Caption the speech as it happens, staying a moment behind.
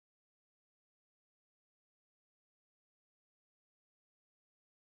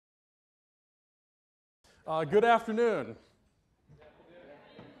Good afternoon.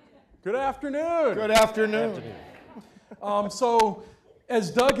 Good afternoon. Good afternoon. So, as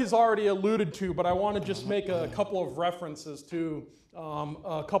Doug has already alluded to, but I want to just make a couple of references to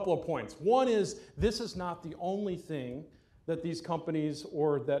a couple of points. One is, this is not the only thing that these companies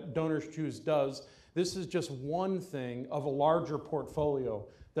or that Donors Choose does. This is just one thing of a larger portfolio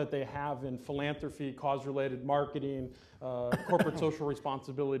that they have in philanthropy, cause-related marketing, corporate social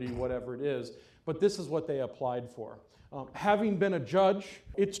responsibility, whatever it is. But this is what they applied for. Having been a judge,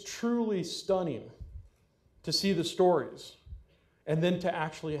 it's truly stunning to see the stories and then to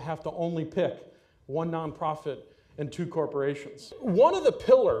actually have to only pick one nonprofit and two corporations. One of the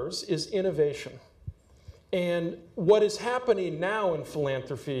pillars is innovation. And what is happening now in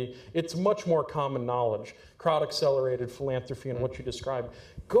philanthropy, it's much more common knowledge, crowd-accelerated philanthropy and what you described.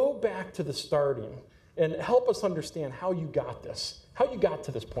 Go back to the starting and help us understand how you got this, how you got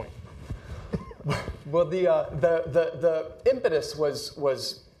to this point. Well, the impetus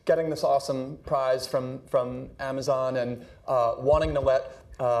was getting this awesome prize from Amazon and wanting to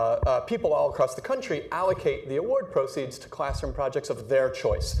let people all across the country allocate the award proceeds to classroom projects of their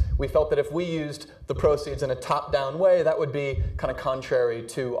choice. We felt that if we used the proceeds in a top-down way, that would be kind of contrary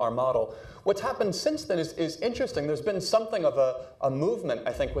to our model. What's happened since then is interesting. There's been something of a movement,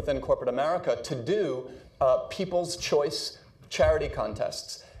 I think, within corporate America to do people's choice charity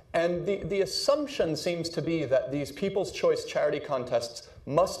contests. And the assumption seems to be that these People's Choice charity contests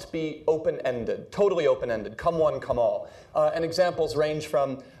must be open-ended, totally open-ended, come one, come all. And examples range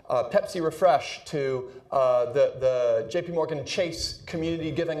from Pepsi Refresh to the JP Morgan Chase Community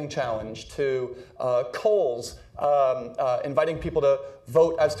Giving Challenge to Kohl's inviting people to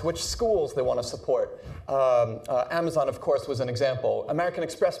vote as to which schools they want to support. Amazon, of course, was an example. American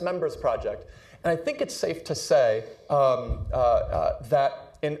Express Members Project. And I think it's safe to say that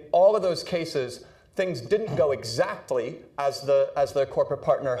in all of those cases, things didn't go exactly as the corporate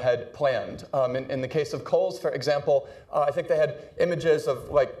partner had planned. In the case of Kohl's, for example, I think they had images of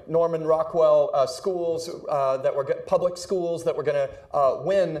like Norman Rockwell schools that were public schools that were going to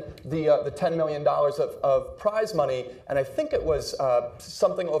win the $10 million of prize money, and I think it was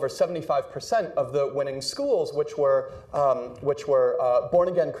something over 75% of the winning schools, which were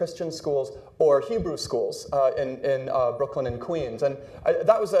born-again Christian schools or Hebrew schools in Brooklyn and Queens, and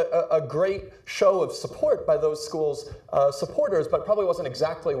that was a great show of support by those schools' supporters, but probably wasn't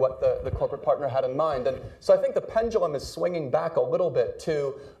exactly what the corporate partner had in mind. And so I think the pendulum is swinging back a little bit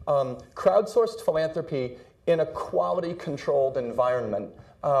to crowdsourced philanthropy in a quality-controlled environment.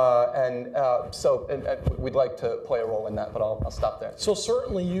 So we'd like to play a role in that, but I'll stop there. So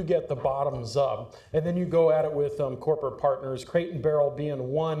certainly you get the bottoms up, and then you go at it with corporate partners, Crate and Barrel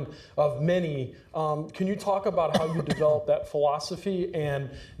being one of many. Can you talk about how you developed that philosophy and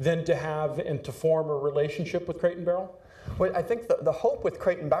then to have and to form a relationship with Crate and Barrel? Well, I think the hope with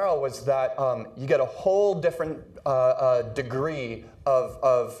Crate and Barrel was that you get a whole different degree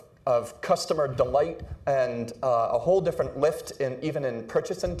of customer delight and a whole different lift even in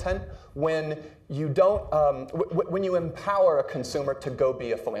purchase intent when you don't when you empower a consumer to go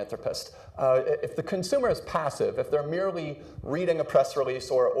be a philanthropist. If the consumer is passive, if they're merely reading a press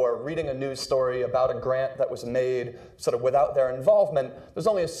release or reading a news story about a grant that was made sort of without their involvement, there's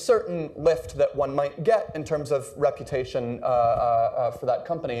only a certain lift that one might get in terms of reputation for that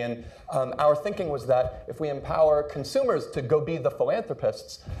company. And our thinking was that if we empower consumers to go be the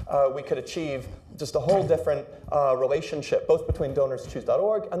philanthropists, we could achieve just a whole different relationship, both between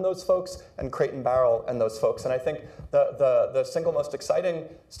DonorsChoose.org and those folks, and Crate and Barrel and those folks. And I think the single most exciting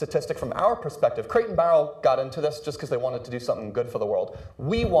statistic from our perspective, Crate and Barrel got into this just because they wanted to do something good for the world.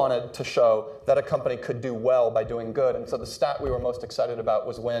 We wanted to show that a company could do well by doing good. And so the stat we were most excited about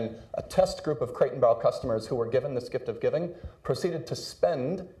was when a test group of Crate and Barrel customers who were given this gift of giving proceeded to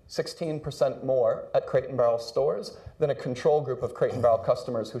spend 16% more at Crate and Barrel stores than a control group of Crate and Barrel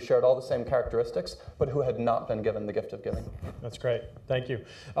customers who shared all the same characteristics, but who had not been given the gift of giving. That's great. Thank you.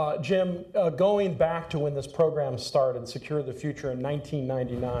 Jim, going back to when this program started, Secure the Future in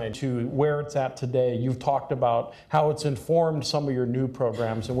 1999, to where it's at today, you've talked about how it's informed some of your new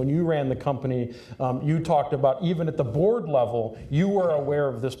programs. And when you ran the company, you talked about even at the board level, you were aware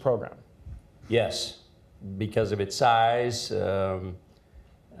of this program. Yes, because of its size.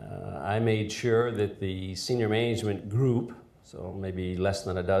 I made sure that the senior management group, so maybe less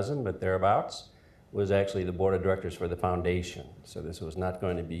than a dozen, but thereabouts, was actually the board of directors for the foundation. So this was not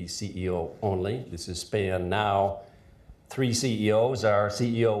going to be CEO only. This is spanned now 3 CEOs. Our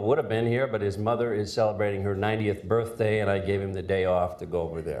CEO would have been here, but his mother is celebrating her 90th birthday, and I gave him the day off to go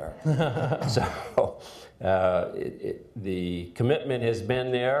over there. So the commitment has been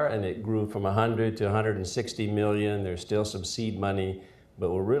there, and it grew from 100 to 160 million. There's still some seed money,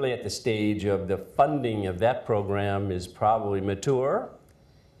 but we're really at the stage of the funding of that program is probably mature,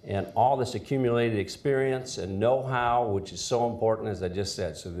 and all this accumulated experience and know-how, which is so important, as I just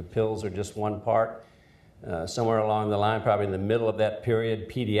said. So the pills are just one part. Somewhere along the line, probably in the middle of that period,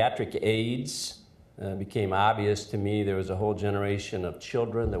 pediatric AIDS became obvious to me. There was a whole generation of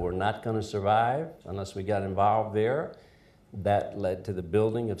children that were not going to survive unless we got involved there. That led to the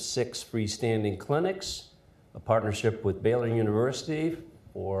building of 6 freestanding clinics, a partnership with Baylor University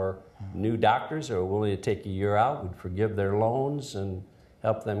for new doctors who are willing to take a year out. We'd forgive their loans and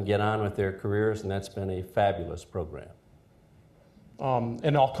help them get on with their careers, and that's been a fabulous program.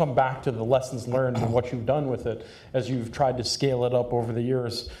 And I'll come back to the lessons learned and what you've done with it as you've tried to scale it up over the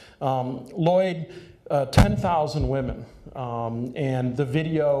years. Lloyd, 10,000 women, and the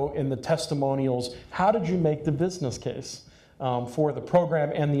video and the testimonials, how did you make the business case for the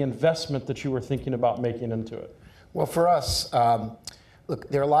program and the investment that you were thinking about making into it? Well, for us, look,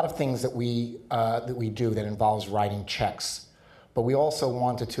 there are a lot of things that we do that involves writing checks. But we also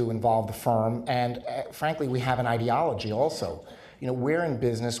wanted to involve the firm, and frankly, we have an ideology also. You know, we're in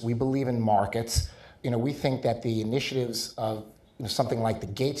business, we believe in markets. You know, we think that the initiatives of something like the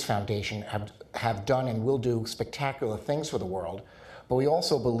Gates Foundation have done and will do spectacular things for the world. But we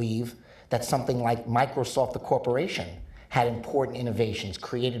also believe that something like Microsoft, the corporation, had important innovations,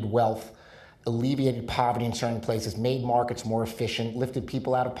 created wealth, alleviated poverty in certain places, made markets more efficient, lifted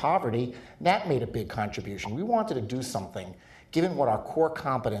people out of poverty. That made a big contribution. We wanted to do something, given what our core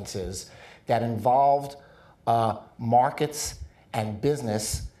competence is, that involved markets and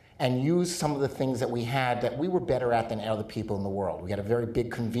business, and use some of the things that we had that we were better at than other people in the world. We had a very big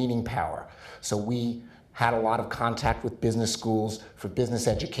convening power. So we had a lot of contact with business schools for business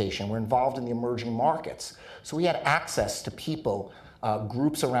education. We're involved in the emerging markets. So we had access to people,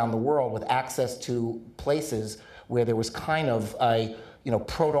 groups around the world with access to places where there was kind of a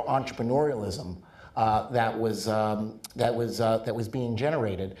proto-entrepreneurialism that was being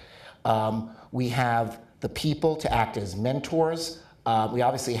generated. We have the people to act as mentors. We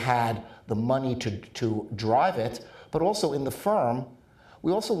obviously had the money to drive it, but also in the firm,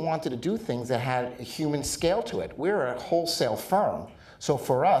 we also wanted to do things that had a human scale to it. We're a wholesale firm. So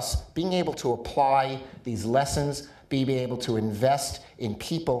for us, being able to apply these lessons, being able to invest in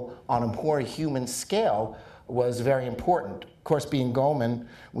people on a more human scale was very important. Of course, being Goldman,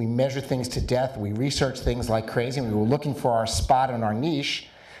 we measure things to death. We research things like crazy. And we were looking for our spot and our niche.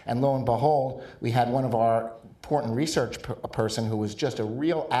 And lo and behold, we had one of our important research person who was just a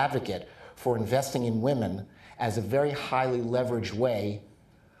real advocate for investing in women as a very highly leveraged way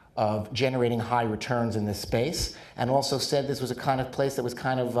of generating high returns in this space, and also said this was a kind of place that was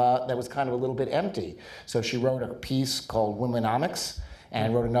kind of a little bit empty. So she wrote a piece called Womenomics,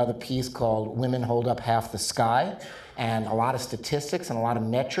 and wrote another piece called Women Hold Up Half the Sky, and a lot of statistics and a lot of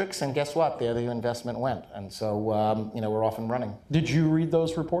metrics, and guess what? There the investment went. And so, we're off and running. Did you read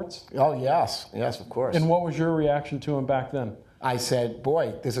those reports? Oh, yes, of course. And what was your reaction to them back then? I said,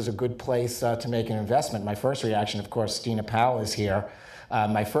 boy, this is a good place to make an investment. My first reaction, of course, Stina Powell is here.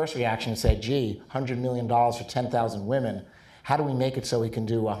 My first reaction said, gee, $100 million for 10,000 women. How do we make it so we can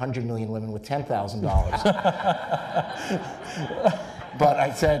do 100 million women with $10,000? But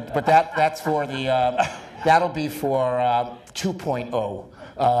I said, but that's for the, that'll be for 2.0.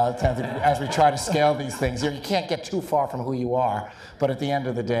 As we try to scale these things. You can't get too far from who you are, but at the end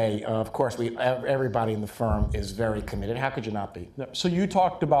of the day, of course, everybody in the firm is very committed. How could you not be? So you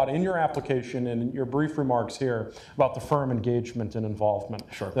talked about in your application and in your brief remarks here about the firm engagement and involvement.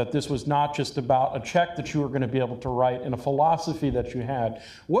 Sure. That this was not just about a check that you were going to be able to write and a philosophy that you had.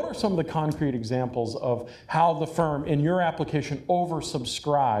 What are some of the concrete examples of how the firm in your application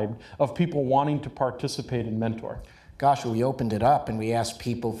oversubscribed of people wanting to participate and mentor? Gosh, we opened it up and we asked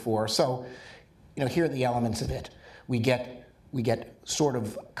people for, so, here are the elements of it. We get sort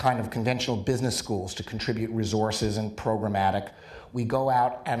of kind of conventional business schools to contribute resources and programmatic. We go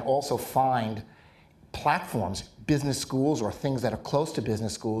out and also find platforms, business schools or things that are close to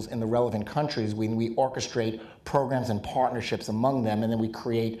business schools in the relevant countries. We orchestrate programs and partnerships among them, and then we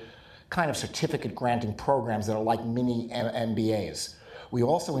create kind of certificate granting programs that are like mini MBAs. We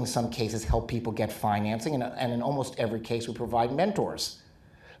also, in some cases, help people get financing, and in almost every case, we provide mentors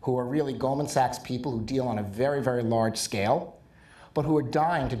who are really Goldman Sachs people who deal on a very, very large scale, but who are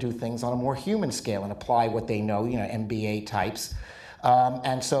dying to do things on a more human scale and apply what they know, MBA types.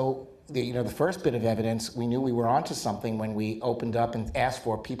 And so the first bit of evidence, we knew we were onto something when we opened up and asked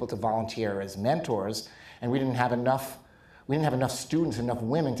for people to volunteer as mentors, and we didn't have enough students, enough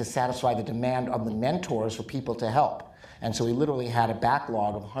women to satisfy the demand of the mentors for people to help. And so we literally had a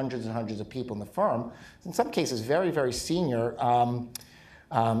backlog of hundreds and hundreds of people in the firm, in some cases very, very senior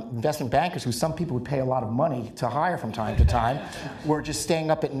investment bankers who some people would pay a lot of money to hire from time to time, were just staying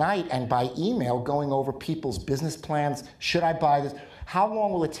up at night and by email going over people's business plans. Should I buy this? How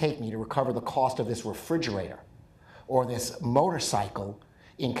long will it take me to recover the cost of this refrigerator or this motorcycle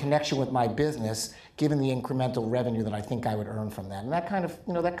in connection with my business, given the incremental revenue that I think I would earn from that? And that kind of,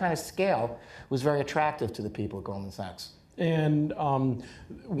 that kind of scale was very attractive to the people at Goldman Sachs. And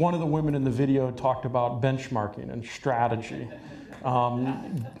one of the women in the video talked about benchmarking and strategy.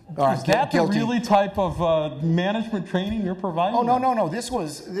 Is that the really type of management training you're providing? Oh, no. This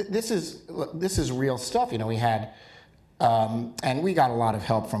is real stuff. We had, and we got a lot of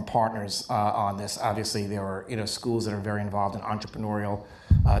help from partners on this. Obviously, there were schools that are very involved in entrepreneurial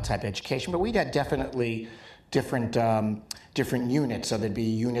type education, but we had definitely different units. So there'd be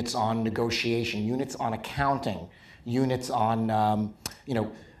units on negotiation, units on accounting, units on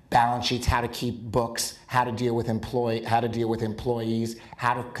balance sheets, how to keep books, how to deal with employees,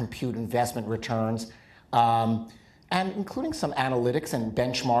 how to compute investment returns, and including some analytics and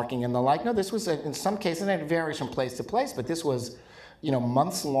benchmarking and the like. No, this was in some cases, and it varies from place to place, but this was,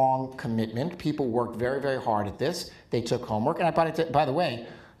 months-long commitment. People worked very, very hard at this. They took homework, and by the way,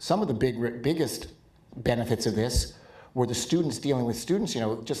 some of the biggest benefits of this were the students dealing with students.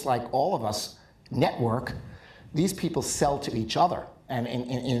 Just like all of us network, these people sell to each other. And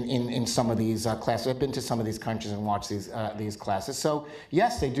in some of these classes, I've been to some of these countries and watched these classes. So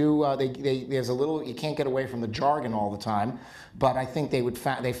yes, they do. There's a little. You can't get away from the jargon all the time, but I think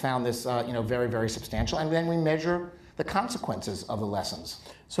they found this very, very substantial. And then we measure the consequences of the lessons.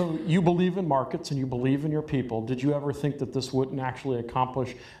 So you believe in markets and you believe in your people. Did you ever think that this wouldn't actually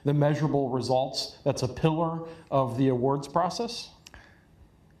accomplish the measurable results that's a pillar of the awards process?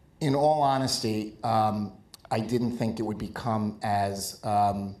 In all honesty, I didn't think it would become as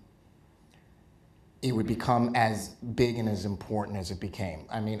big and as important as it became.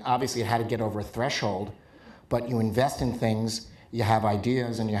 I mean, obviously it had to get over a threshold, but you invest in things, you have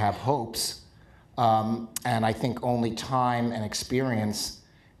ideas and you have hopes, and I think only time and experience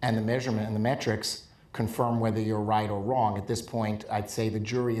and the measurement and the metrics confirm whether you're right or wrong. At this point, I'd say the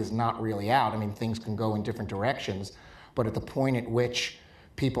jury is not really out. I mean, things can go in different directions, but at the point at which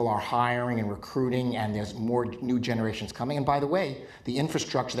people are hiring and recruiting, and there's more new generations coming. And by the way, the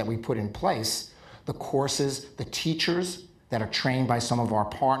infrastructure that we put in place, the courses, the teachers that are trained by some of our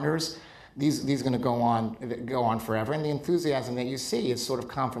partners, these are going to go on forever. And the enthusiasm that you see is sort of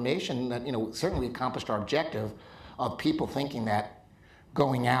confirmation that certainly we accomplished our objective of people thinking that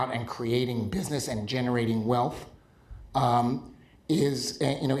going out and creating business and generating wealth is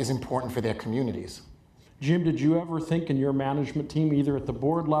important for their communities. Jim, did you ever think in your management team, either at the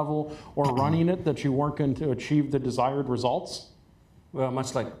board level or running it, that you weren't going to achieve the desired results? Well,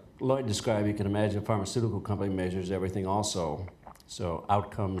 much like Lloyd described, you can imagine a pharmaceutical company measures everything also. So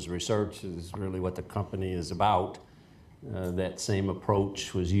outcomes research is really what the company is about. That same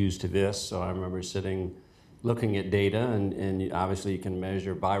approach was used to this. So I remember looking at data, and obviously you can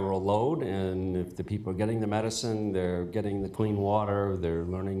measure viral load, and if the people are getting the medicine, they're getting the clean water, they're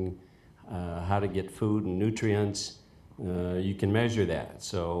learning how to get food and nutrients, you can measure that.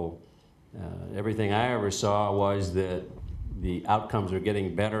 So everything I ever saw was that the outcomes are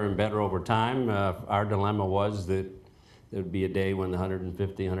getting better and better over time. Our dilemma was that there would be a day when the $150,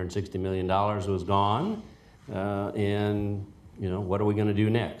 $160 million was gone, and what are we going to do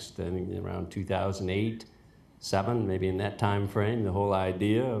next? I think around 2008, 2007, maybe in that time frame, the whole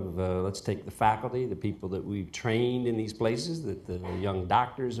idea of let's take the faculty, the people that we've trained in these places, that the young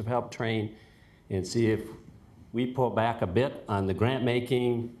doctors have helped train, and see if we pull back a bit on the grant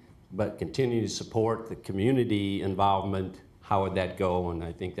making, but continue to support the community involvement. How would that go? And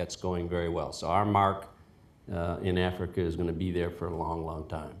I think that's going very well. So our mark in Africa is going to be there for a long, long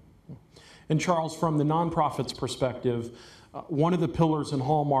time. And Charles, from the nonprofit's perspective, one of the pillars and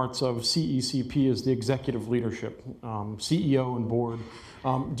hallmarks of CECP is the executive leadership, CEO and board.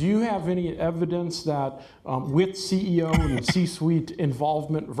 Do you have any evidence that with CEO and C-suite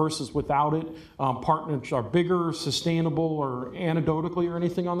involvement versus without it, partners are bigger, sustainable, or anecdotally, or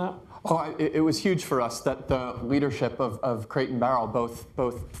anything on that? Oh, it was huge for us that the leadership of Crate and Barrel,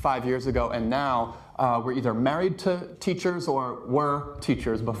 both 5 years ago and now, were either married to teachers or were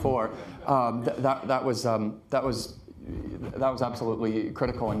teachers before. That was absolutely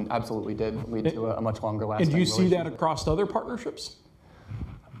critical and absolutely did lead to a much longer lasting And do you see that relationship. across other partnerships?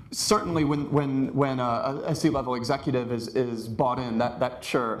 certainly when a C-level executive is bought in, that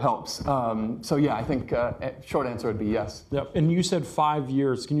sure helps. So yeah, I think short answer would be yes. Yep. And you said 5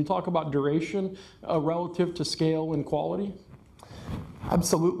 years. Can you talk about duration relative to scale and quality?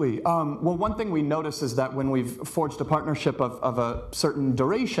 Absolutely. Well, one thing we notice is that when we've forged a partnership of a certain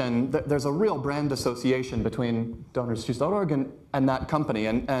duration, there's a real brand association between DonorsChoose.org and that company.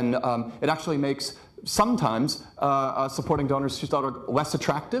 And it actually makes sometimes supporting DonorsChoose.org less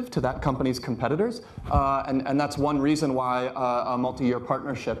attractive to that company's competitors. And that's one reason why a multi-year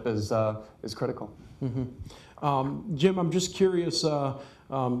partnership is critical. Mm-hmm. Jim, I'm just curious,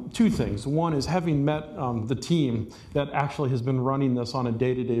 two things. One is having met the team that actually has been running this on a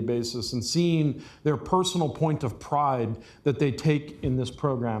day-to-day basis and seeing their personal point of pride that they take in this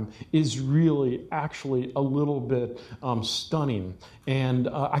program is really actually a little bit stunning. And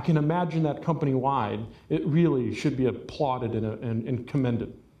I can imagine that company-wide, it really should be applauded and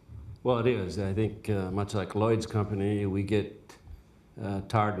commended. Well, it is. I think much like Lloyd's company, we get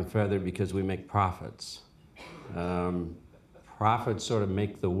tarred and feathered because we make profits. Profits sort of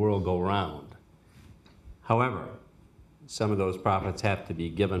make the world go round. However, some of those profits have to be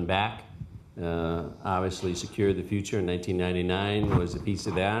given back. Obviously, Secure the Future in 1999 was a piece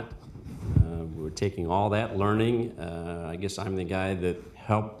of that. We're taking all that learning. I guess I'm the guy that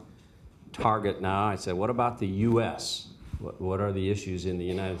helped target now. I said, what about the U.S.? What are the issues in the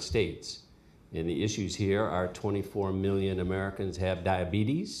United States? And the issues here are 24 million Americans have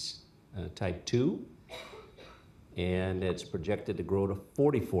diabetes, type 2. And it's projected to grow to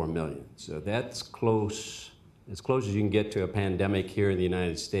 44 million. So that's close, as close as you can get to a pandemic here in the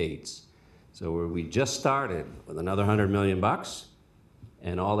United States. So we just started with another $100 million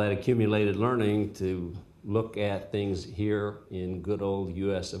and all that accumulated learning to look at things here in good old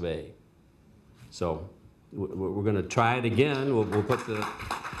US of A. So we're going to try it again. We'll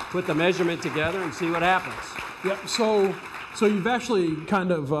put the measurement together and see what happens. Yep. So you've actually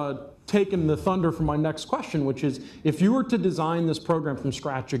kind of taken the thunder from my next question, which is, if you were to design this program from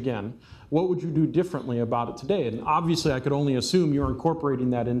scratch again, what would you do differently about it today? And obviously, I could only assume you're incorporating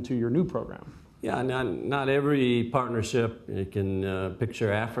that into your new program. Yeah, not every partnership, you can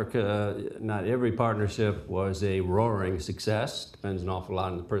picture Africa, not every partnership was a roaring success. Depends an awful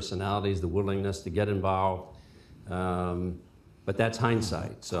lot on the personalities, the willingness to get involved. But that's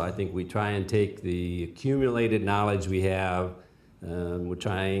hindsight. So I think we try and take the accumulated knowledge we have. We're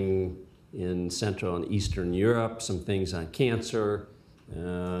trying in Central and Eastern Europe some things on cancer.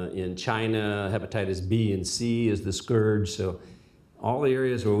 In China, hepatitis B and C is the scourge. So all the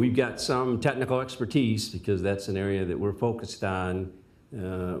areas where we've got some technical expertise, because that's an area that we're focused on,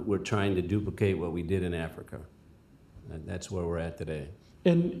 we're trying to duplicate what we did in Africa. And that's where we're at today.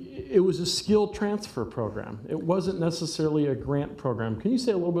 And it was a skill transfer program. It wasn't necessarily a grant program. Can you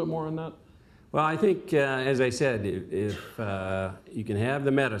say a little bit more on that? Well, I think, as I said, if you can have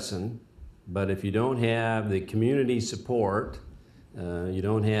the medicine, but if you don't have the community support, you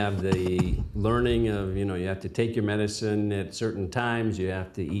don't have the learning of, you have to take your medicine at certain times, you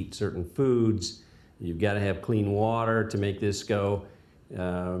have to eat certain foods, you've got to have clean water to make this go.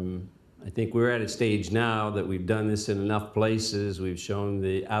 I think we're at a stage now that we've done this in enough places, we've shown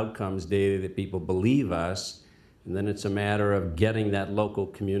the outcomes data that people believe us. And then it's a matter of getting that local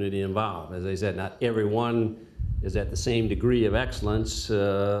community involved. As I said, not everyone is at the same degree of excellence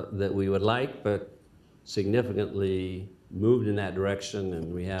that we would like, but significantly moved in that direction.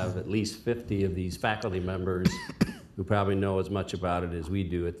 And we have at least 50 of these faculty members who probably know as much about it as we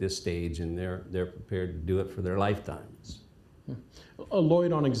do at this stage, and they're prepared to do it for their lifetimes.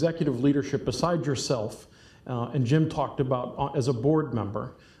 Lloyd, on executive leadership, beside yourself, and Jim talked about as a board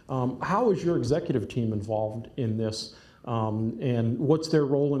member, how is your executive team involved in this, and what's their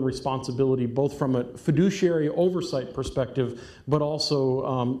role and responsibility, both from a fiduciary oversight perspective, but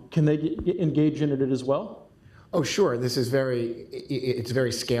also can they engage in it as well? Oh, sure. This is it's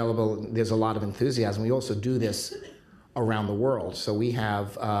very scalable. There's a lot of enthusiasm. We also do this around the world. So we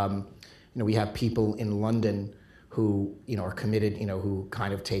have, we have people in London who, are committed, who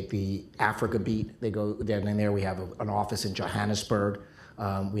kind of take the Africa beat. They go down in there. We have an office in Johannesburg.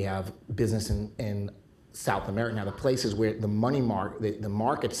 We have business in South America. Now, the places where the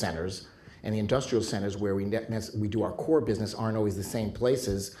market centers and the industrial centers where we do our core business aren't always the same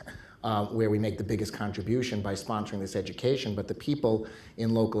places where we make the biggest contribution by sponsoring this education. But the people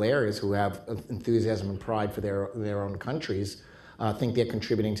in local areas who have enthusiasm and pride for their own countries think they're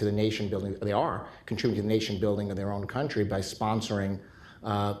contributing to the nation building. They are contributing to the nation building of their own country by sponsoring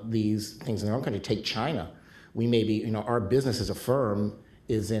these things in their own country. Take China. We may be, our business as a firm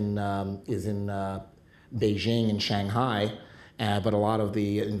is in Beijing and Shanghai, But a lot of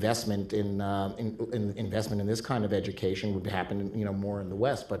the investment in investment in this kind of education would happen, more in the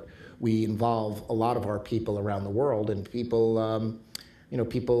West. But we involve a lot of our people around the world, and people,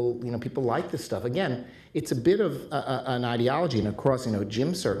 people like this stuff. Again, it's a bit of an ideology, and of course,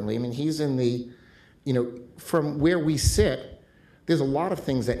 Jim certainly. I mean, he's in the, from where we sit, there's a lot of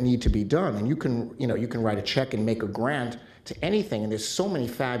things that need to be done, and you can write a check and make a grant to anything, and there's so many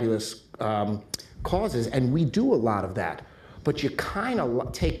fabulous causes, and we do a lot of that. But you kind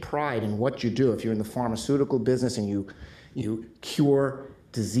of take pride in what you do. If you're in the pharmaceutical business and you cure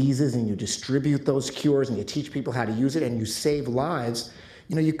diseases and you distribute those cures and you teach people how to use it and you save lives,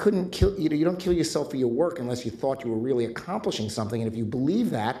 you couldn't kill, you don't kill yourself for your work unless you thought you were really accomplishing something. And if you believe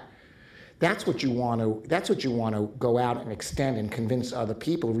that, that's what you want to go out and extend and convince other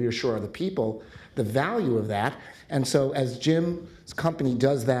people, reassure other people the value of that. And so as Jim's company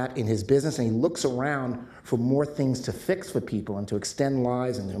does that in his business and he looks around for more things to fix for people and to extend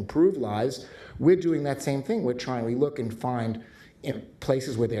lives and to improve lives, we're doing that same thing. We look and find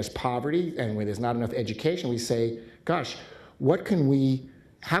places where there's poverty and where there's not enough education. We say, gosh, how can we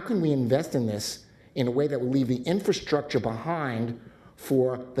invest in this in a way that will leave the infrastructure behind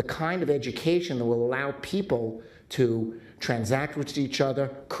for the kind of education that will allow people to transact with each other,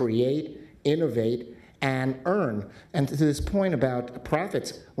 create, innovate, and earn. And to this point about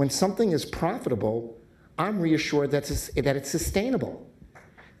profits, when something is profitable, I'm reassured that it's sustainable.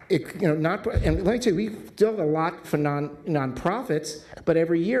 And let me tell you, we've done a lot for nonprofits, but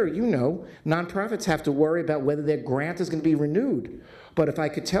every year, nonprofits have to worry about whether their grant is going to be renewed. But if I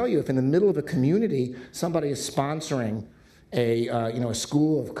could tell you, if in the middle of a community somebody is sponsoring a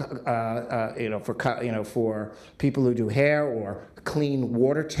school of for people who do hair or clean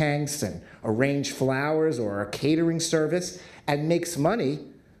water tanks and arrange flowers or a catering service and makes money,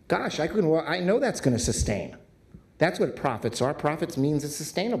 gosh, I know that's going to sustain. That's what profits are. Profits means it's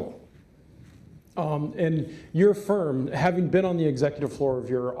sustainable. And your firm, having been on the executive floor of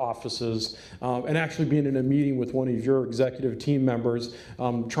your offices and actually being in a meeting with one of your executive team members,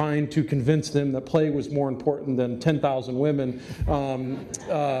 trying to convince them that play was more important than 10,000 women,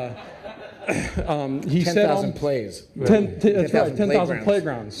 he said 10,000 plays. 10,000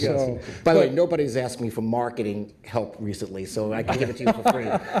 playgrounds. Yes. So, by the way, nobody's asked me for marketing help recently, so I can give it to you for free.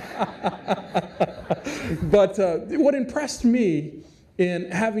 But what impressed me,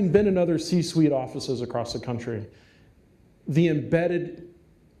 in having been in other C-suite offices across the country, the embedded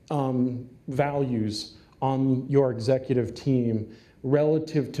values on your executive team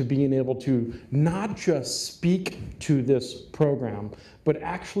relative to being able to not just speak to this program, but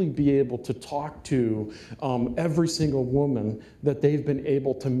actually be able to talk to every single woman that they've been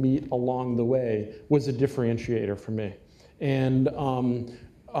able to meet along the way was a differentiator for me. And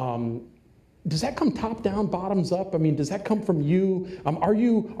does that come top down, bottoms up? I mean, does that come from you? Are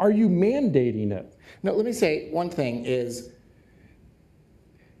you mandating it? No, let me say one thing is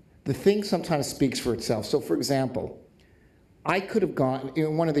the thing sometimes speaks for itself. So for example, I could have gone,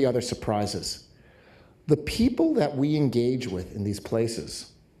 one of the other surprises, the people that we engage with in these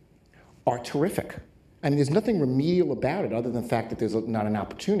places are terrific. And there's nothing remedial about it other than the fact that there's not an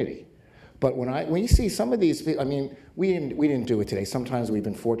opportunity. But when you see some of these, I mean, we didn't do it today. Sometimes we've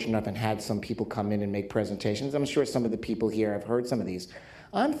been fortunate enough and had some people come in and make presentations. I'm sure some of the people here have heard some of these.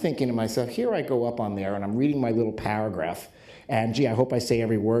 I'm thinking to myself, here I go up on there and I'm reading my little paragraph. And gee, I hope I say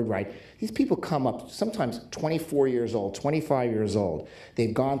every word right. These people come up sometimes 24 years old, 25 years old.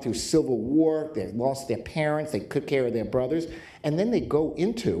 They've gone through civil war, they've lost their parents, they took care of their brothers, and then they go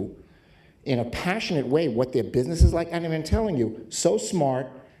into, in a passionate way, what their business is like. And I'm telling you, so smart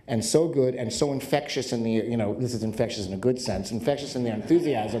and so good and so infectious in the, this is infectious in a good sense, infectious in their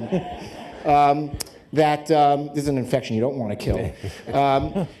enthusiasm, that this is an infection you don't want to kill.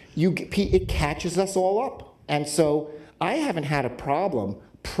 It catches us all up. And so I haven't had a problem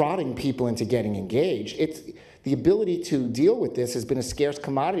prodding people into getting engaged. It's the ability to deal with this has been a scarce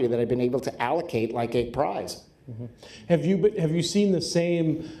commodity that I've been able to allocate like a prize. Mm-hmm. Have you seen the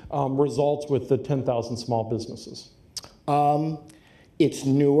same results with the 10,000 small businesses? It's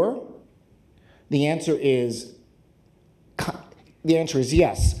newer. The answer is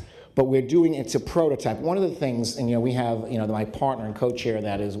yes, but we're doing it's a prototype. One of the things, and we have my partner and co-chair of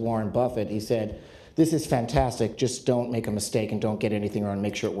that is Warren Buffett. He said, "This is fantastic. Just don't make a mistake and don't get anything wrong.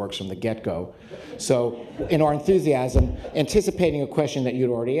 Make sure it works from the get-go." So, in our enthusiasm, anticipating a question that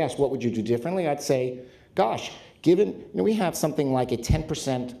you'd already asked, what would you do differently? I'd say, gosh, given we have something like a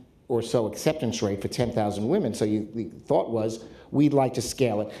 10% or so acceptance rate for 10,000 women. So the thought was we'd like to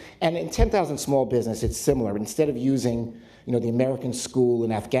scale it. And in 10,000 small business, it's similar. Instead of using you know, the American School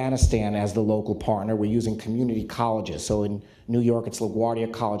in Afghanistan as the local partner. We're using community colleges. So in New York, it's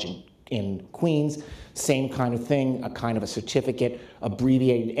LaGuardia College in Queens. Same kind of thing, a kind of a certificate,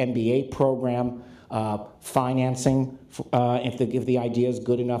 abbreviated MBA program, financing. If the idea is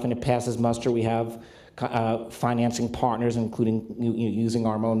good enough and it passes muster, we have financing partners, including using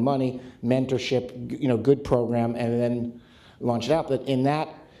our own money, mentorship, you know, good program, and then launch it out. But in that,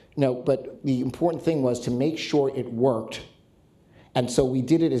 no, but the important thing was to make sure it worked. And so we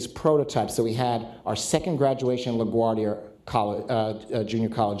did it as prototypes. So we had our second graduation in LaGuardia College, Junior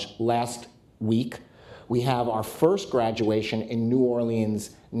College last week. We have our first graduation in New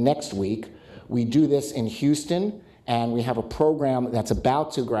Orleans next week. We do this in Houston, and we have a program that's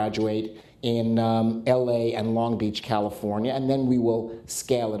about to graduate in LA and Long Beach, California, and then we will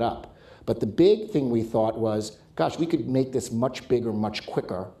scale it up. But the big thing we thought was, gosh, we could make this much bigger, much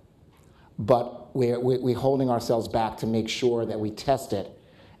quicker, but we're holding ourselves back to make sure that we test it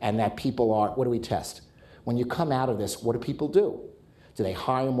and that people are, what do we test? When you come out of this, what do people do? Do they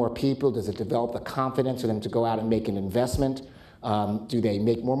hire more people? Does it develop the confidence for them to go out and make an investment? Do they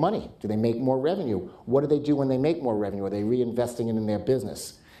make more money? Do they make more revenue? What do they do when they make more revenue? Are they reinvesting it in their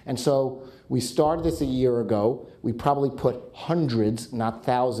business? And so we started this a year ago. We probably put hundreds, not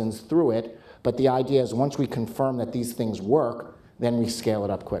thousands, through it. But the idea is once we confirm that these things work, then we scale it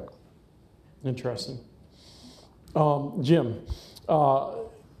up quick. Interesting. Jim,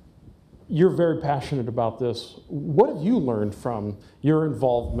 you're very passionate about this. What have you learned from your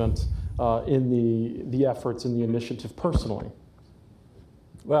involvement in the efforts and the initiative personally?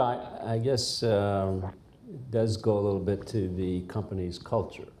 Well, I guess it does go a little bit to the company's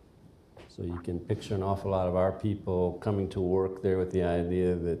culture. So you can picture an awful lot of our people coming to work there with the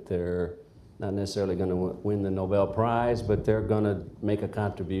idea that they're not necessarily going to win the Nobel Prize, but they're going to make a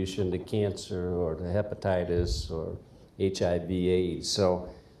contribution to cancer or to hepatitis or HIV/AIDS. So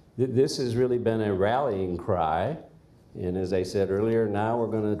this has really been a rallying cry. And as I said earlier, now we're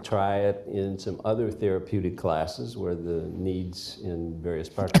going to try it in some other therapeutic classes where the needs in various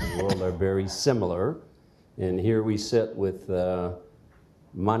parts of the world are very similar. And here we sit with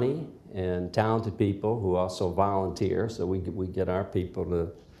money and talented people who also volunteer. So we get our people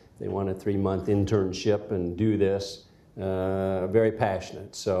to, they want a 3-month internship and do this, very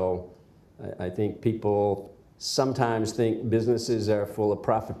passionate. So I think people sometimes think businesses are full of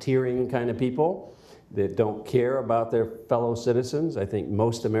profiteering kind of people that don't care about their fellow citizens. I think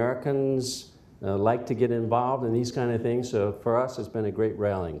most Americans like to get involved in these kind of things. So for us, it's been a great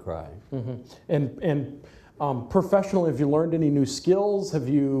rallying cry. Mm-hmm. And professionally, have you learned any new skills? Have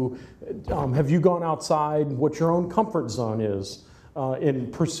you gone outside what your own comfort zone is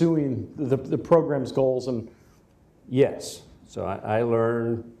in pursuing the program's goals? And yes. So I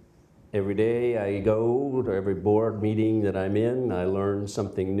learn every day. I go to every board meeting that I'm in. I learn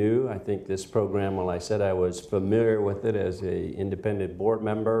something new. I think this program, well, I said I was familiar with it as an independent board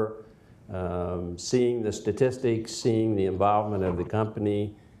member, seeing the statistics, seeing the involvement of the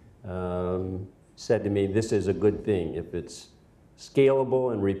company, said to me, this is a good thing. If it's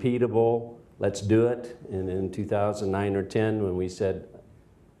scalable and repeatable, let's do it. And in 2009 or 10, when we said,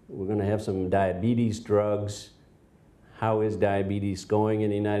 we're going to have some diabetes drugs, how is diabetes going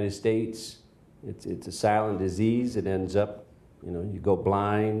in the United States? It's a silent disease. It ends up, you go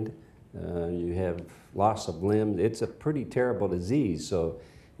blind, you have loss of limbs. It's a pretty terrible disease. So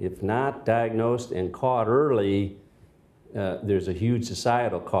if not diagnosed and caught early, there's a huge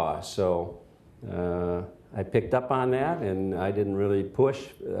societal cost. So I picked up on that, and I didn't really push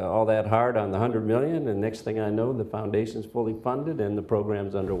all that hard on the $100 million, and next thing I know, the foundation's fully funded and the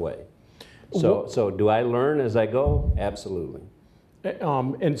program's underway. So do I learn as I go? Absolutely.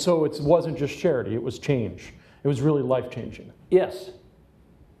 And so it wasn't just charity, it was change. It was really life-changing. Yes.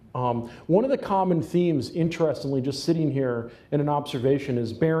 One of the common themes, interestingly, just sitting here in an observation,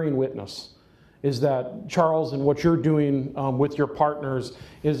 is bearing witness. Is that, Charles, and what you're doing with your partners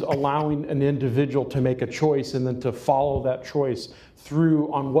is allowing an individual to make a choice and then to follow that choice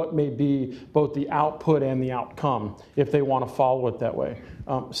through on what may be both the output and the outcome, if they want to follow it that way.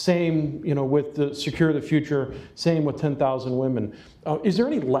 Same, with the Secure the Future, same with 10,000 Women. Is there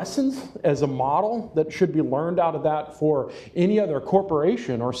any lessons as a model that should be learned out of that for any other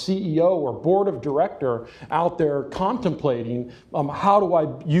corporation or CEO or board of director out there contemplating how do I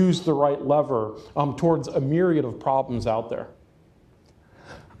use the right lever towards a myriad of problems out there?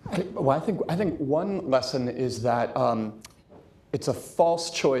 Well, I think one lesson is that it's a false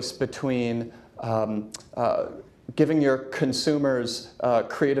choice between giving your consumers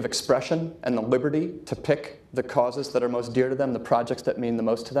creative expression and the liberty to pick the causes that are most dear to them, the projects that mean the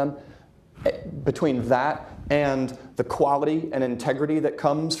most to them, between that and the quality and integrity that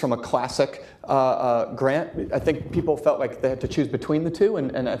comes from a classic grant. I think people felt like they had to choose between the two,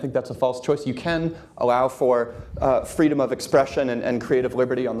 and I think that's a false choice. You can allow for freedom of expression and creative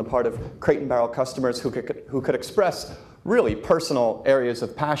liberty on the part of Crate and Barrel customers who could express really personal areas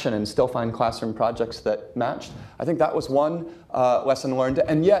of passion and still find classroom projects that matched. I think that was one lesson learned.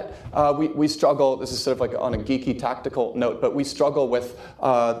 And yet, we struggle, this is sort of like on a geeky tactical note, but we struggle with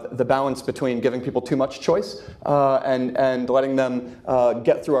the balance between giving people too much choice and letting them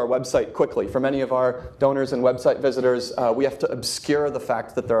get through our website quickly. For many of our donors and website visitors, we have to obscure the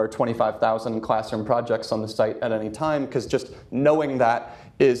fact that there are 25,000 classroom projects on the site at any time, because just knowing that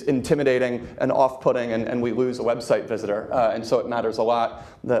is intimidating and off-putting, and we lose a website visitor. And so it matters a lot,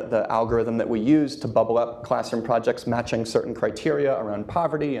 the algorithm that we use to bubble up classroom projects matching certain criteria around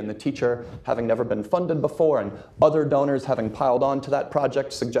poverty and the teacher having never been funded before and other donors having piled on to that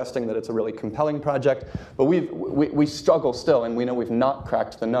project, suggesting that it's a really compelling project. But we struggle still, and we know we've not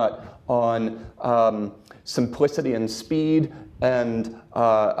cracked the nut on simplicity and speed and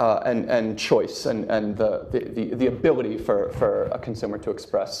choice and the ability for a consumer to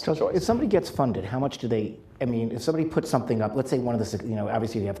express choice. If somebody gets funded, how much do they? I mean, if somebody puts something up, let's say one of the,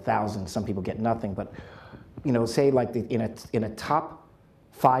 obviously you have thousands, some people get nothing, but say like in a top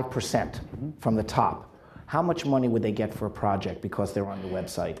 5% from the top, how much money would they get for a project because they're on the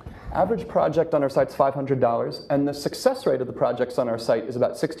website? Average project on our site is $500, and the success rate of the projects on our site is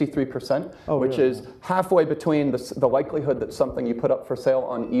about 63%, which is halfway between the likelihood that something you put up for sale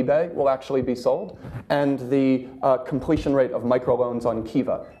on eBay will actually be sold and the completion rate of microloans on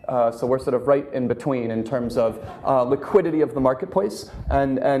Kiva. So we're sort of right in between in terms of liquidity of the marketplace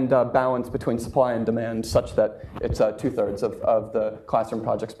and balance between supply and demand, such that it's 2/3 of the classroom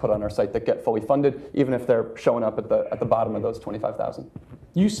projects put on our site that get fully funded, even if they're showing up at the bottom of those 25,000.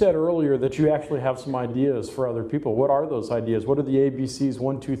 You said earlier that you actually have some ideas for other people. What are those ideas? What are the ABCs,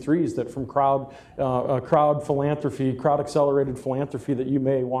 1, 2, 3s that from crowd philanthropy, crowd accelerated philanthropy that you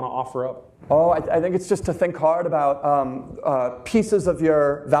may want to offer up? Oh, I think it's just to think hard about pieces of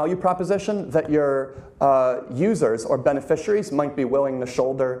your value proposition that your users or beneficiaries might be willing to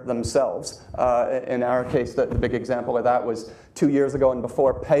shoulder themselves. In our case, the big example of that was 2 years ago and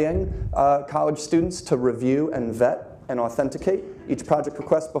before, paying college students to review and vet and authenticate each project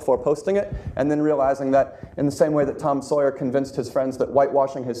request before posting it, and then realizing that in the same way that Tom Sawyer convinced his friends that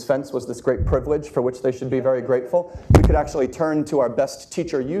whitewashing his fence was this great privilege for which they should be very grateful, we could actually turn to our best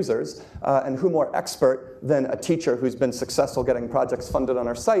teacher users, and who more expert than a teacher who's been successful getting projects funded on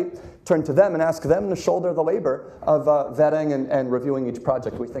our site, turn to them and ask them to shoulder the labor of vetting and reviewing each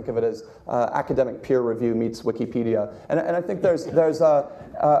project. We think of it as academic peer review meets Wikipedia. And I think there's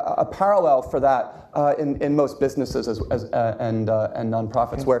a parallel for that in most businesses and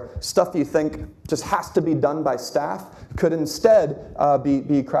nonprofits, where stuff you think just has to be done by staff could instead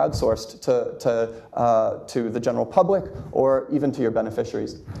be crowdsourced to the general public or even to your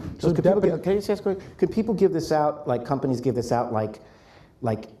beneficiaries. So can I just ask, could people give this out, like companies give this out,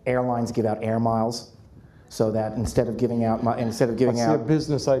 like airlines give out air miles, so that instead of giving out I see a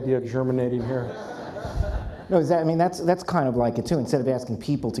business idea germinating here. No, that's kind of like it too. Instead of asking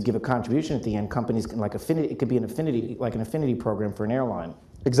people to give a contribution at the end, companies can, like affinity. It could be an affinity program for an airline.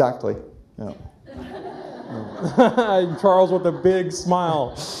 Exactly. Yeah. Charles with a big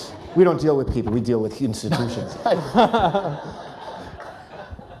smile. We don't deal with people. We deal with institutions.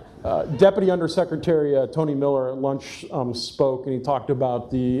 Deputy Undersecretary Tony Miller at lunch spoke, and he talked about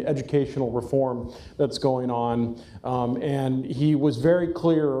the educational reform that's going on, and he was very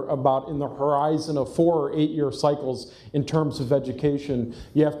clear about, in the horizon of 4 or 8 year cycles in terms of education,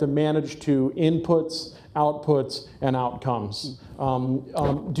 you have to manage to inputs, outputs, and outcomes.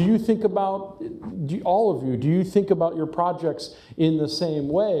 Do you think about, all of you, do you think about your projects in the same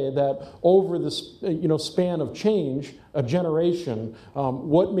way, that over the span of change, a generation,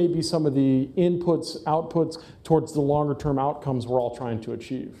 what may be some of the inputs, outputs towards the longer term outcomes we're all trying to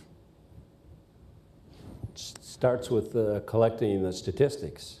achieve? It starts with collecting the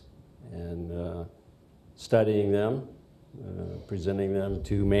statistics and studying them, presenting them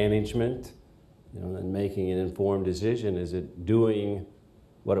to management, and making an informed decision. Is it doing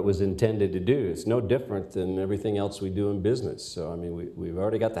what it was intended to do? It's no different than everything else we do in business. So, we've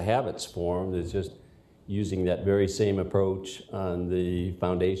already got the habits formed. It's just using that very same approach on the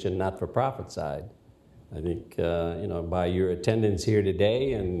foundation not-for-profit side. I think, by your attendance here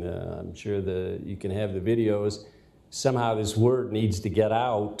today, and I'm sure you can have the videos, somehow this word needs to get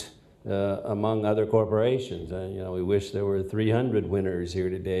out among other corporations. We wish there were 300 winners here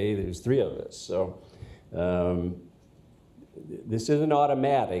today. There's 3 of us. So this isn't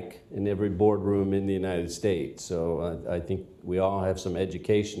automatic in every boardroom in the United States. So I think we all have some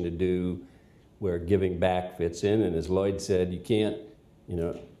education to do where giving back fits in. And as Lloyd said, you can't,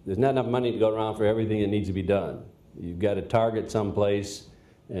 there's not enough money to go around for everything that needs to be done. You've got to target someplace.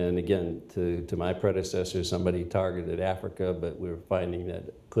 And again, to my predecessor, somebody targeted Africa, but we're finding that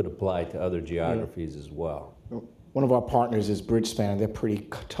it could apply to other geographies as well. One of our partners is Bridgespan. They're pretty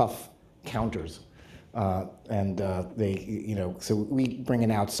tough counters. So we bring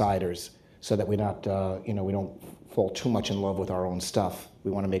in outsiders so that we're not, we don't fall too much in love with our own stuff.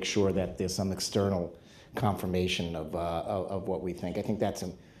 We want to make sure that there's some external confirmation of what we think. I think that's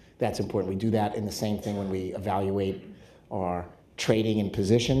important. We do that in the same thing when we evaluate our trading in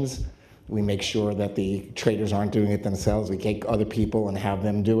positions. We make sure that the traders aren't doing it themselves. We take other people and have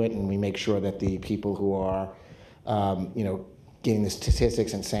them do it, and we make sure that the people who are, getting the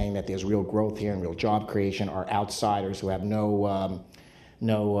statistics and saying that there's real growth here and real job creation are outsiders who have no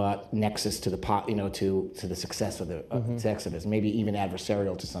nexus to the to the success of this. Maybe even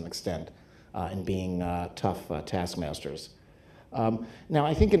adversarial to some extent, in being tough taskmasters. Now,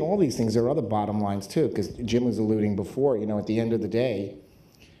 I think in all these things there are other bottom lines too, because Jim was alluding before. At the end of the day,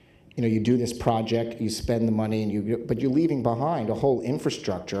 you do this project, you spend the money, but you're leaving behind a whole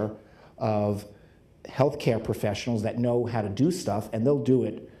infrastructure of healthcare professionals that know how to do stuff, and they'll do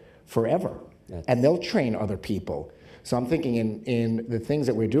it forever. Yes. And they'll train other people. So I'm thinking in the things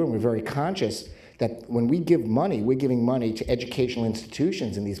that we're doing, we're very conscious that when we give money, we're giving money to educational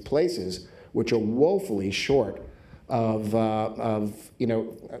institutions in these places which are woefully short of those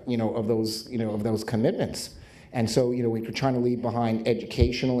commitments. And so we're trying to leave behind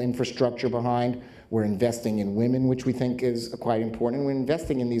educational infrastructure behind. We're investing in women, which we think is quite important. We're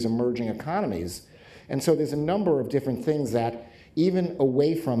investing in these emerging economies. And so there's a number of different things that, even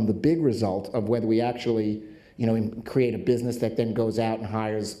away from the big result of whether we actually, create a business that then goes out and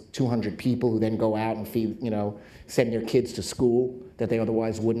hires 200 people who then go out and feed, send their kids to school that they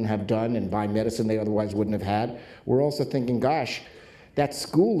otherwise wouldn't have done and buy medicine they otherwise wouldn't have had. We're also thinking, gosh, that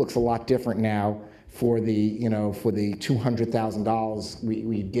school looks a lot different now for the $200,000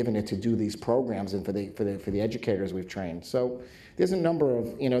 we've given it to do these programs and for the educators we've trained. So there's a number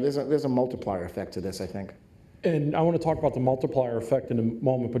of, there's a multiplier effect to this, I think. And I want to talk about the multiplier effect in a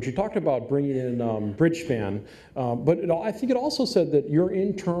moment, but you talked about bringing in Bridgespan, but I think it also said that your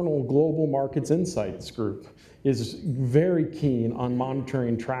internal Global Markets Insights group is very keen on monitoring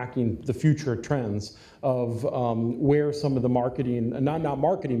and tracking the future trends of where some of the marketing, not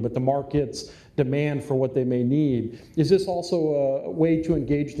marketing, but the market's demand for what they may need. Is this also a way to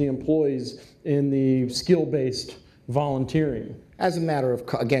engage the employees in the skill-based volunteering? As a matter of,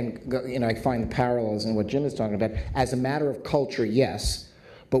 again, I find the parallels in what Jim is talking about. As a matter of culture, yes,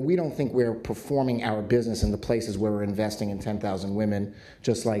 but we don't think we're performing our business in the places where we're investing in 10,000 women,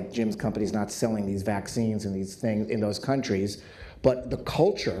 just like Jim's company's not selling these vaccines and these things in those countries. But the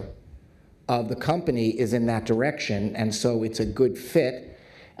culture of the company is in that direction, and so it's a good fit.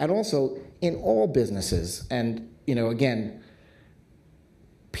 And also, in all businesses, and again,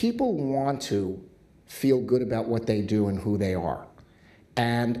 people want to feel good about what they do and who they are.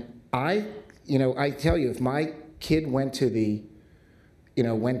 And I tell you, if my kid went to the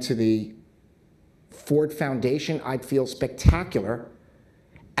Ford Foundation, I'd feel spectacular.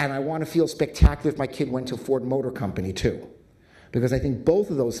 And I want to feel spectacular if my kid went to Ford Motor Company too. Because I think both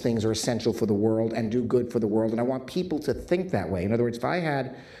of those things are essential for the world and do good for the world. And I want people to think that way. In other words, if I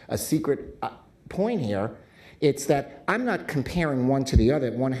had a secret point here, it's that I'm not comparing one to the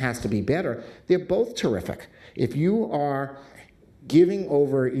other. One has to be better. They're both terrific. If you are giving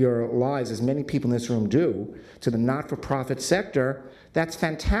over your lives, as many people in this room do, to the not-for-profit sector, that's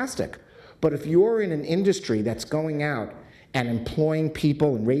fantastic. But if you're in an industry that's going out and employing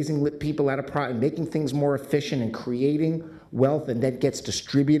people and raising people out of profit and making things more efficient and creating wealth and that gets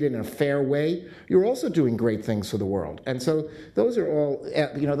distributed in a fair way, you're also doing great things for the world. And so those are all,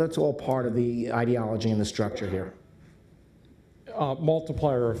 that's all part of the ideology and the structure here.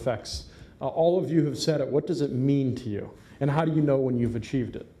 Multiplier effects. All of you have said it. What does it mean to you? And how do you know when you've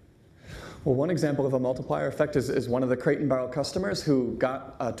achieved it? Well, one example of a multiplier effect is one of the Crate & Barrel customers who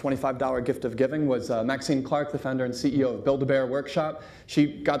got a $25 gift of giving was Maxine Clark, the founder and CEO of Build-A-Bear Workshop.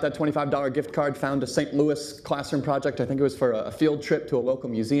 She got that $25 gift card, found a St. Louis classroom project. I think it was for a field trip to a local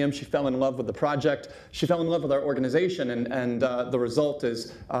museum. She fell in love with the project. She fell in love with our organization, and the result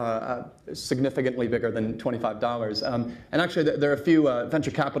is significantly bigger than $25. And actually, there are a few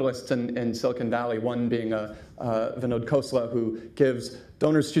venture capitalists in Silicon Valley, one being Vinod Khosla, who gives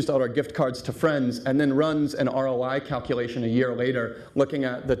donors choose to order gift cards to friends and then runs an ROI calculation a year later looking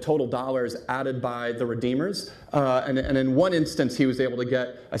at the total dollars added by the redeemers And in one instance, he was able to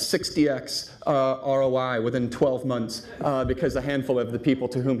get a 60x ROI within 12 months because a handful of the people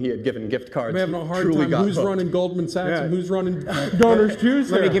to whom he had given gift cards We have no hard truly time got who's hooked. running Goldman Sachs Yeah. and who's running Donors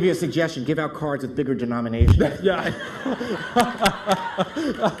Choose. Let me give you a suggestion. Give out cards with bigger denominations. Yeah.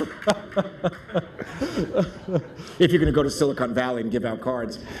 If you're going to go to Silicon Valley and give out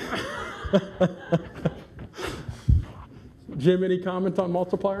cards. Jim, any comment on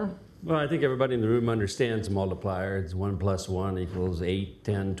multiplier? Well, I think everybody in the room understands multiplier. It's 1 + 1 = 8,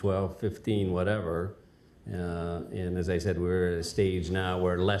 10, 12, 15, whatever. And as I said, we're at a stage now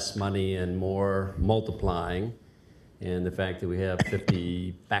where less money and more multiplying. And the fact that we have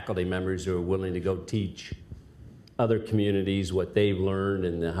 50 faculty members who are willing to go teach other communities what they've learned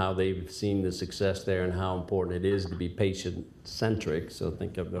and how they've seen the success there and how important it is to be patient-centric. So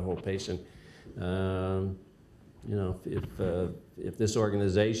think of the whole patient. You know, if this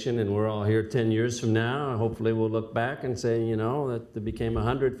organization, and we're all here 10 years from now, hopefully we'll look back and say, you know, that there became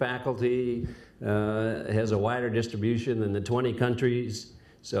 100 faculty, has a wider distribution than the 20 countries.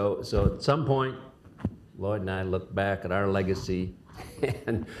 So at some point, Lloyd and I look back at our legacy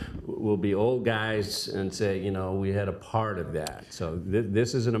and we'll be old guys and say, you know, we had a part of that. So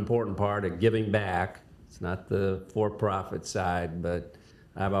this is an important part of giving back. It's not the for-profit side, but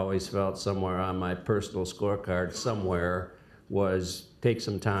I've always felt somewhere on my personal scorecard somewhere was take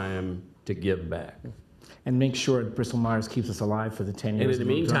some time to give back. And make sure that Bristol-Myers keeps us alive for the 10 years. And in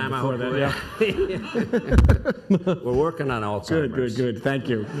the meantime, I hope we're working on Alzheimer's. Good. Thank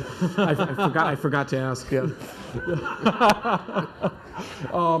you. I forgot to ask. Yeah.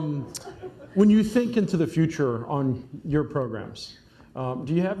 When you think into the future on your programs,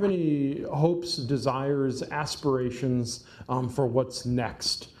 do you have any hopes, desires, aspirations for what's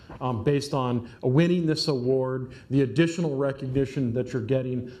next based on winning this award, the additional recognition that you're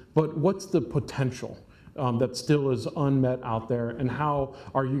getting, but what's the potential that still is unmet out there, and how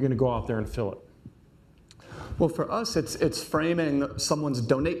are you going to go out there and fill it? Well, for us, it's framing someone's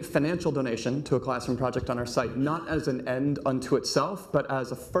financial donation to a classroom project on our site, not as an end unto itself, but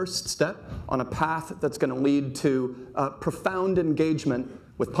as a first step on a path that's going to lead to profound engagement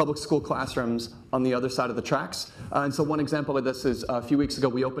with public school classrooms on the other side of the tracks. And so one example of this is a few weeks ago,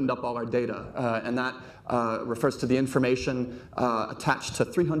 we opened up all our data, and that refers to the information attached to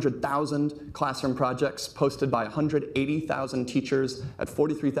 300,000 classroom projects posted by 180,000 teachers at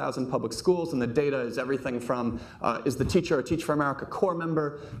 43,000 public schools. And the data is everything from is the teacher a Teach for America core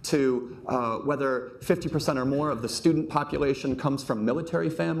member to whether 50% or more of the student population comes from military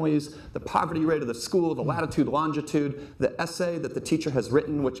families, the poverty rate of the school, the latitude, longitude, the essay that the teacher has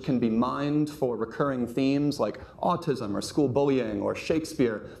written, which can be mined for recurring themes like autism or school bullying or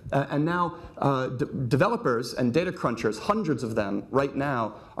Shakespeare. And now developers and data crunchers, hundreds of them right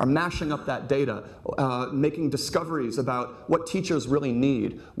now, are mashing up that data, making discoveries about what teachers really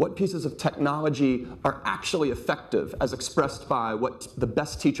need, what pieces of technology are actually effective as expressed by what the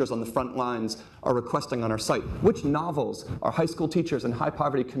best teachers on the front lines are requesting on our site, which novels are high school teachers in high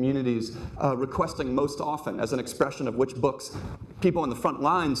poverty communities requesting most often as an expression of which books people on the front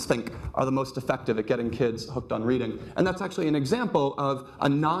lines think are the most effective at getting kids hooked on reading. And that's actually an example of a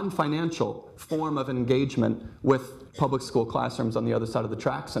non-financial form of engagement with public school classrooms on the other side of the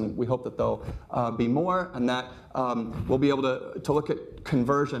tracks, and we hope that there'll be more, and that we'll be able to look at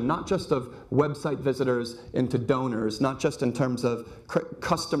conversion, not just of website visitors into donors, not just in terms of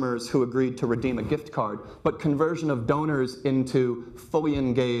customers who agreed to redeem a gift card, but conversion of donors into fully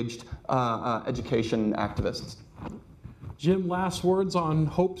engaged education activists. Jim, last words on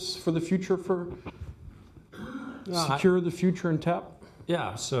hopes for the future for Secure the Future and TAP?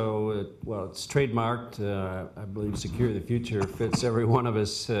 Yeah, so, well, it's trademarked. I believe Secure the Future fits every one of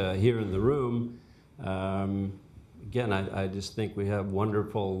us here in the room. Again, I just think we have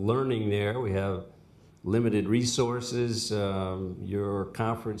wonderful learning there. We have limited resources. Your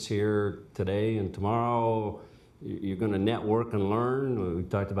conference here today and tomorrow, you're going to network and learn. We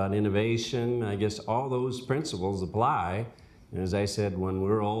talked about innovation. I guess all those principles apply. And as I said, when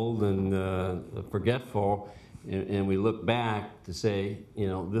we're old and forgetful, and we look back to say, you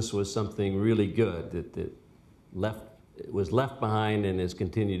know, this was something really good that was left behind and has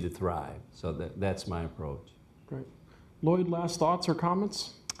continued to thrive. So that's my approach. Great. Lloyd, last thoughts or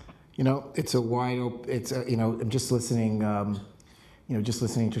comments? You know, it's a wide open, you know, I'm just listening, just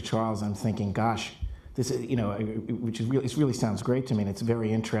listening to Charles, I'm thinking, gosh, this is, which is really, it really sounds great to me, and it's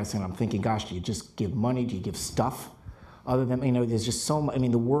very interesting. I'm thinking, gosh, do you just give money? Do you give stuff? Other than, there's just so much,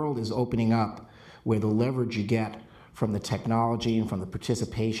 the world is opening up where the leverage you get from the technology and from the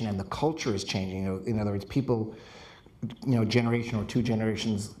participation and the culture is changing. In other words, people, generation or two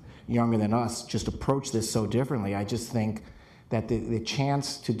generations, younger than us just approach this so differently. I just think that the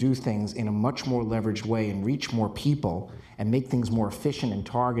chance to do things in a much more leveraged way and reach more people and make things more efficient and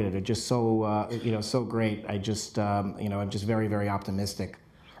targeted are just so so great. I just I'm just very, very optimistic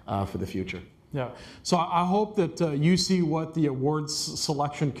for the future. Yeah, so I hope that you see what the awards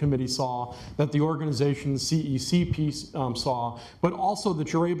selection committee saw, that the organization CECP saw, but also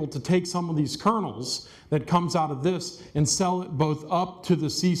that you're able to take some of these kernels that comes out of this and sell it both up to the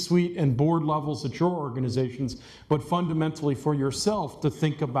C-suite and board levels at your organizations, but fundamentally for yourself to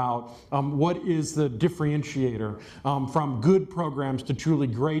think about what is the differentiator from good programs to truly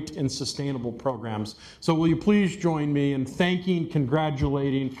great and sustainable programs. So will you please join me in thanking,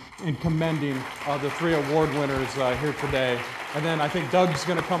 congratulating, and commending the 3 award winners here today. And then I think Doug's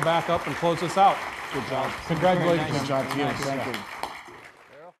going to come back up and close us out. Good job. Congratulations. Good job to you. Thank you.